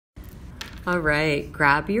All right,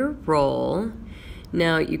 grab your roll.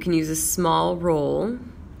 Now you can use a small roll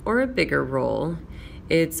or a bigger roll.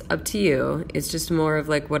 It's up to you. It's just more of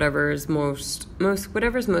like whatever's most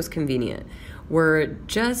convenient. We're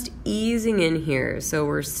just easing in here. So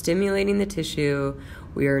we're stimulating the tissue.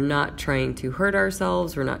 We are not trying to hurt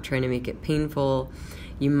ourselves. We're not trying to make it painful.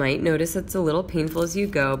 You might notice it's a little painful as you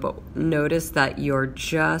go, but notice that you're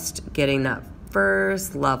just getting that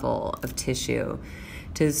first level of tissue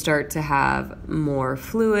to start to have more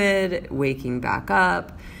fluid, waking back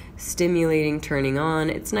up, stimulating, turning on.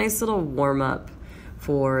 It's a nice little warm up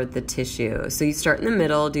for the tissue. So you start in the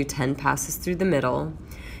middle, do 10 passes through the middle,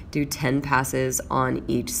 do 10 passes on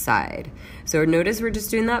each side. So notice we're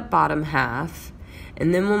just doing that bottom half,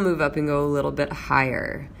 and then we'll move up and go a little bit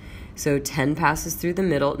higher. So 10 passes through the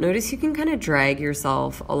middle. Notice you can kind of drag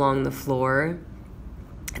yourself along the floor.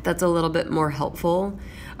 That's a little bit more helpful.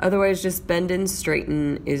 Otherwise, just bend and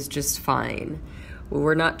straighten is just fine.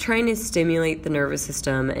 We're not trying to stimulate the nervous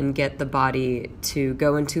system and get the body to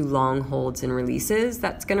go into long holds and releases.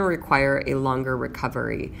 That's going to require a longer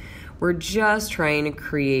recovery. We're just trying to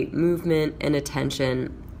create movement and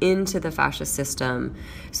attention into the fascia system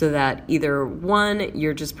so that either one,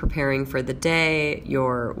 you're just preparing for the day,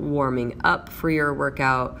 you're warming up for your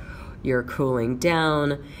workout, you're cooling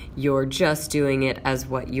down, you're just doing it as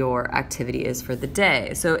what your activity is for the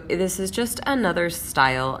day. So this is just another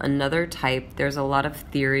style, another type. There's a lot of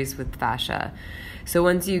theories with fascia. So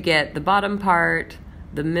once you get the bottom part,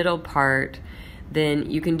 the middle part, then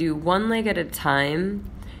you can do one leg at a time,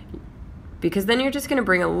 because then you're just going to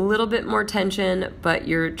bring a little bit more tension, but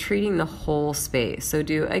you're treating the whole space. So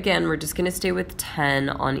again, we're just going to stay with 10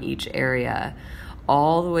 on each area,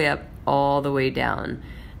 all the way up, all the way down.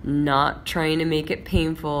 Not trying to make it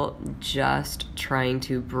painful, just trying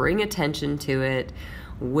to bring attention to it,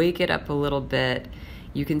 wake it up a little bit.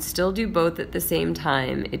 You can still do both at the same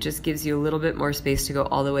time. It just gives you a little bit more space to go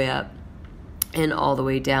all the way up and all the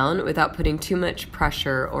way down without putting too much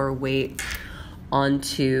pressure or weight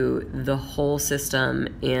onto the whole system.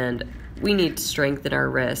 And we need to strengthen our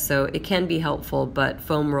wrists, so it can be helpful, but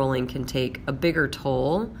foam rolling can take a bigger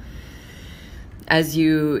toll as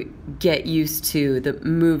you get used to the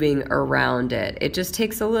moving around it. It just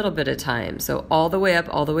takes a little bit of time. So all the way up,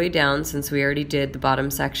 all the way down, since we already did the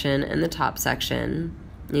bottom section and the top section,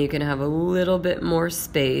 you can have a little bit more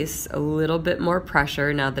space, a little bit more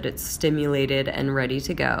pressure now that it's stimulated and ready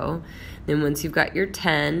to go. Then once you've got your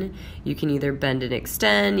 10, you can either bend and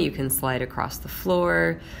extend, you can slide across the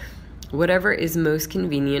floor. Whatever is most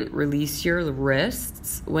convenient, release your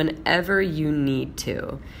wrists whenever you need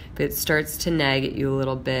to. If it starts to nag at you a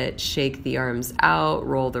little bit, shake the arms out,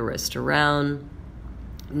 roll the wrist around,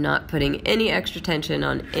 not putting any extra tension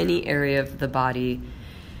on any area of the body.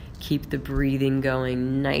 Keep the breathing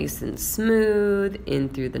going nice and smooth, in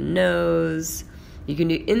through the nose. You can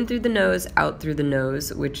do in through the nose, out through the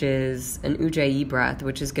nose, which is an ujjayi breath,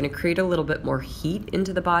 which is going to create a little bit more heat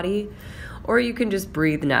into the body. Or you can just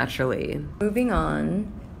breathe naturally. Moving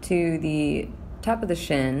on to the top of the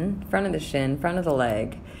shin, front of the shin, front of the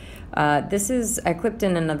leg. I clipped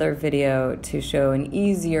in another video to show an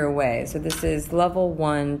easier way. So this is level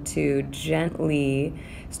 1 to gently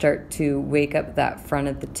start to wake up that front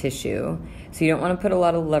of the tissue. So you don't want to put a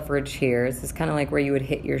lot of leverage here. This is kind of like where you would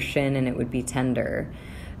hit your shin and it would be tender.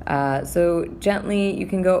 So gently, you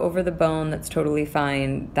can go over the bone, that's totally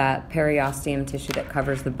fine, that periosteum tissue that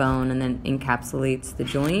covers the bone and then encapsulates the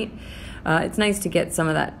joint. It's nice to get some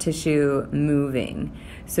of that tissue moving.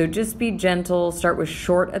 So just be gentle, start with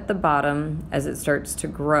short at the bottom as it starts to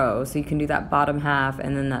grow. So you can do that bottom half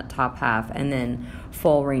and then that top half and then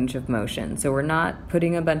full range of motion. So we're not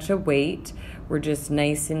putting a bunch of weight, we're just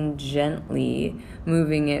nice and gently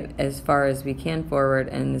moving it as far as we can forward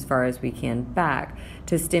and as far as we can back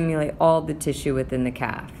to stimulate all the tissue within the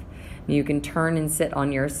calf. You can turn and sit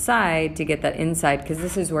on your side to get that inside, because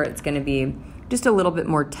this is where it's going to be just a little bit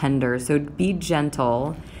more tender. So be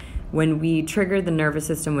gentle. When we trigger the nervous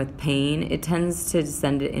system with pain, it tends to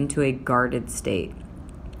send it into a guarded state.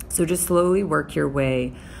 So just slowly work your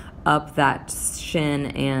way up that shin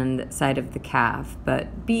and side of the calf,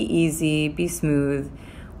 but be easy, be smooth.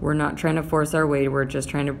 We're not trying to force our way, we're just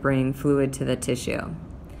trying to bring fluid to the tissue.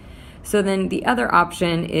 So then the other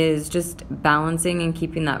option is just balancing and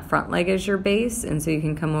keeping that front leg as your base, and so you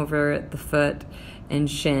can come over the foot and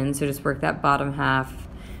shin, so just work that bottom half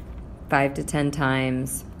 5 to 10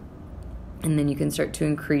 times. And then you can start to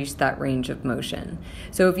increase that range of motion.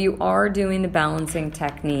 So if you are doing the balancing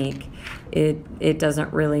technique, it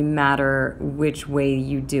doesn't really matter which way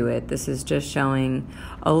you do it. This is just showing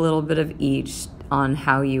a little bit of each on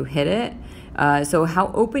how you hit it. So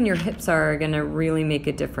how open your hips are going to really make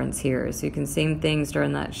a difference here. So you can, same thing, start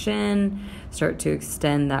on that shin, start to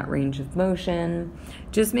extend that range of motion.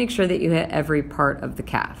 Just make sure that you hit every part of the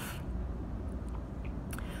calf.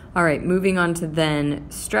 All right, moving on to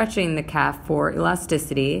then stretching the calf for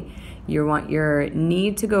elasticity. You want your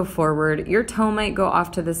knee to go forward. Your toe might go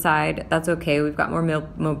off to the side. That's okay. We've got more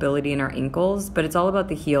mobility in our ankles, but it's all about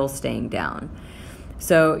the heel staying down.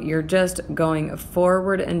 So you're just going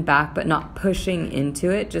forward and back, but not pushing into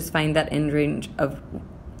it. Just find that end range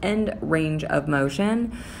of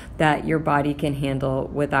motion that your body can handle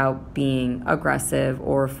without being aggressive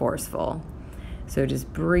or forceful. So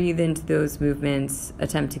just breathe into those movements.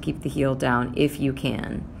 Attempt to keep the heel down if you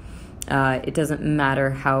can. It doesn't matter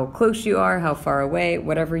how close you are, how far away,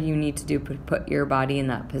 whatever you need to do, put your body in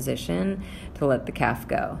that position to let the calf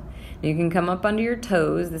go. You can come up under your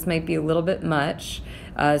toes. This might be a little bit much,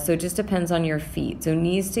 so it just depends on your feet. So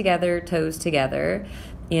knees together, toes together,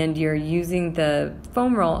 and you're using the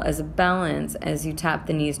foam roll as a balance as you tap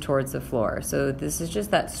the knees towards the floor. So this is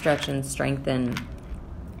just that stretch and strengthen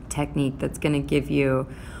technique that's going to give you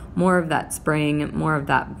more of that spring, more of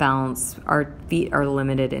that bounce. Our feet are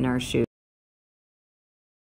limited in our shoes.